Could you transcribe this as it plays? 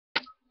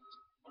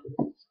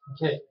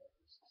Okay.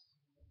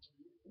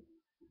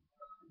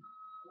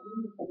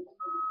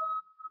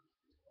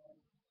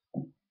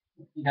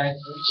 Guys,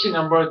 which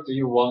number do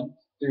you want?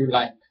 Do you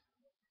like?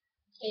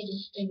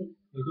 80.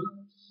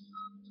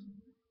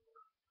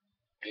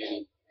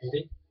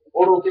 80?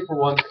 All people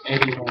want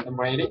 80 or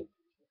number 80.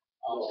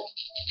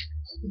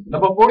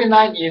 Number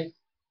 49 is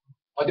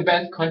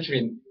advanced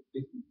country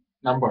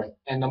number,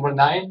 and number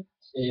 9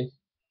 is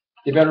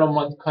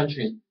development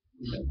country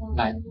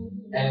 9.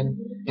 And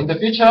in the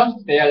future,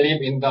 they are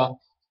live in the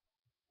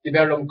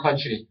developed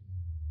country.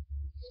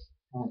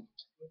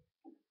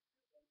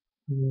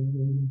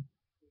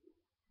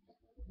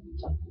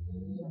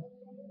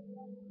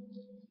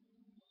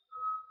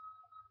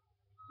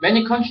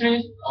 Many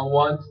countries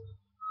want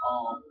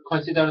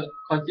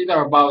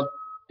consider about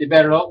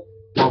develop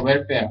or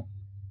welfare.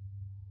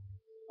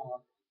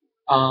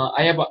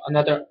 I have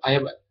another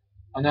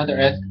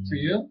ask to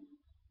you.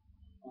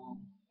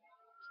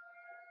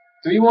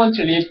 Do you want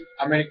to leave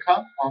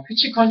America?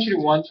 Which country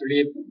want to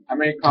leave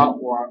America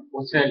or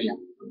Australia?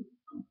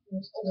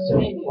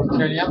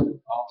 Australia.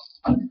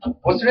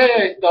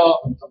 Australia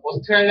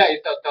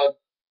is the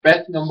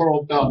best number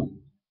of the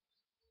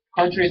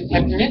country's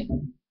happiness.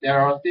 There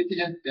are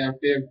citizens that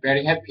feel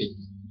very happy,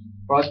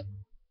 but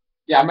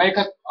the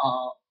American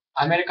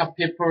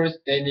people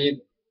they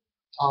need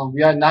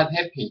we are not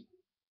happy.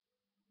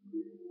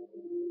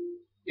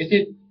 Is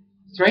it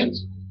strange?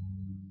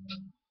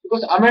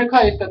 Because America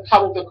is the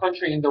top of the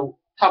country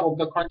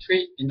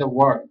in the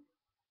world,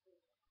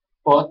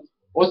 but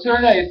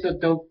Australia is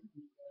the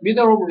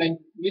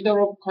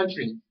middle of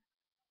country.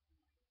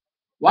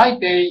 Why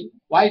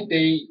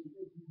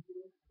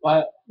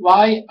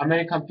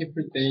American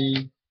people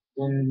they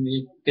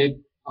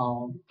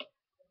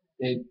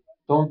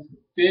don't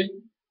feel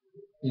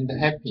in the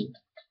happy?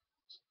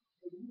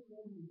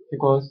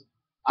 Because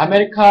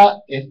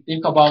America is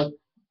think about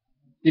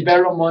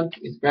development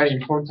is very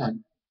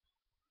important.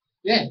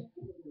 Yeah,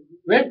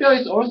 welfare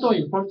is also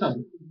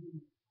important.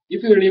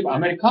 If you leave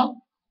America,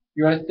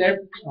 yourself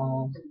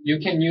you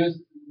can use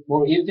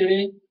more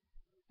easily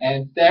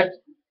and safe,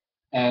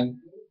 and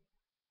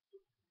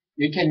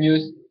you can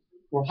use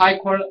for high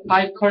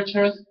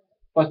cultures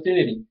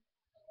facility.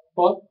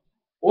 But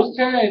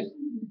Australia is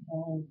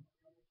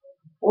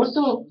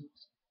also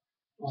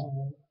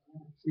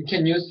you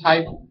can use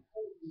high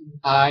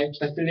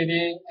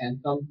facility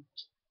and some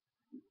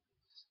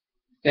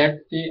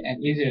safety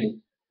and easily.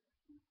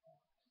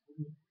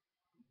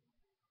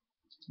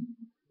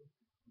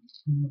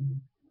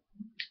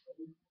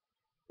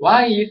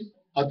 Why is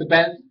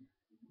advanced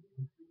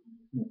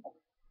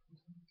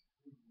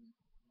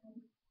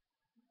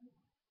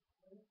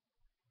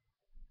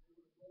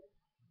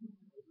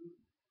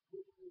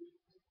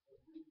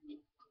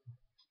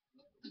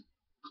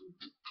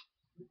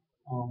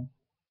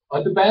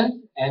advanced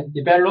and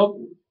developed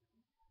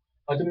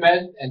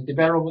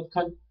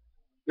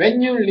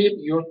when you leave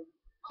your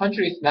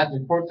country is not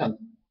important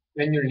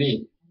when you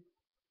leave,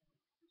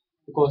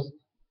 because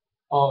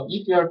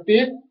if you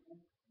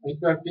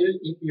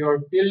are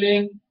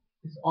feeling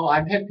oh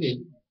I'm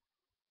happy,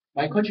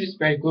 my country is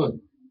very good,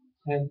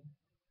 and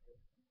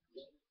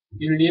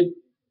you leave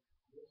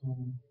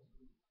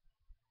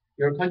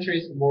your country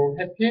is more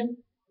happy,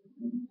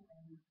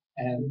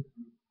 and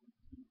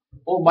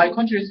oh my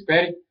country is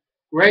very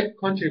great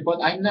country but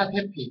I'm not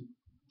happy,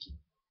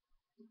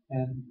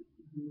 and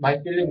my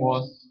feeling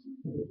was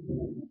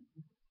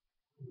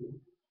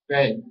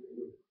bad.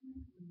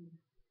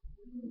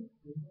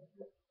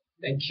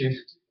 Thank you.